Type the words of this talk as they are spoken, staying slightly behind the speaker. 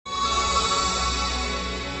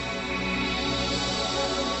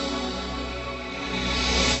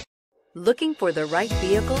Looking for the right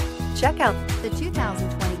vehicle? Check out the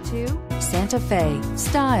 2022 Santa Fe.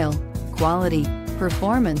 Style, quality,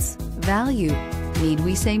 performance, value. Need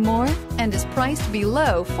we say more? And is priced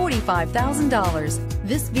below $45,000.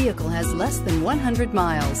 This vehicle has less than 100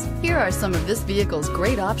 miles. Here are some of this vehicle's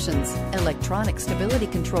great options: electronic stability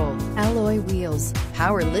control, alloy wheels,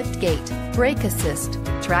 power lift gate, brake assist,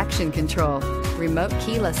 traction control, remote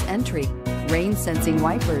keyless entry, rain sensing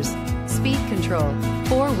wipers, speed control,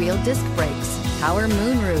 four-wheel disc brakes, power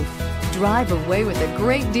moonroof. Drive away with a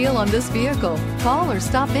great deal on this vehicle. Call or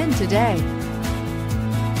stop in today.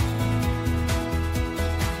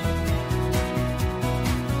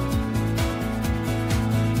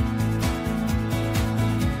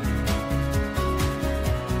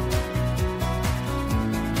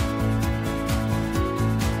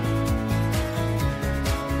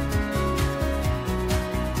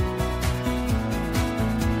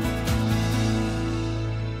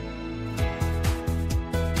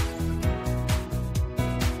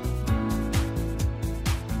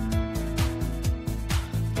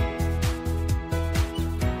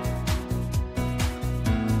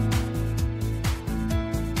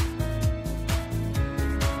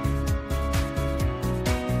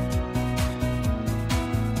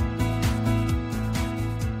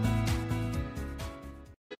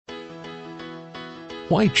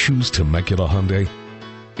 Why choose Temecula Hyundai?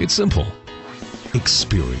 It's simple.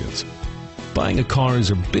 Experience. Buying a car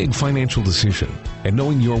is a big financial decision, and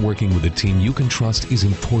knowing you're working with a team you can trust is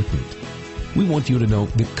important. We want you to know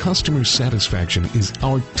that customer satisfaction is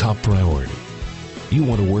our top priority. You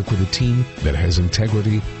want to work with a team that has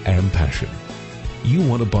integrity and passion. You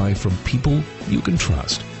want to buy from people you can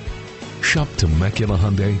trust. Shop Temecula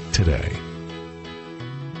Hyundai today.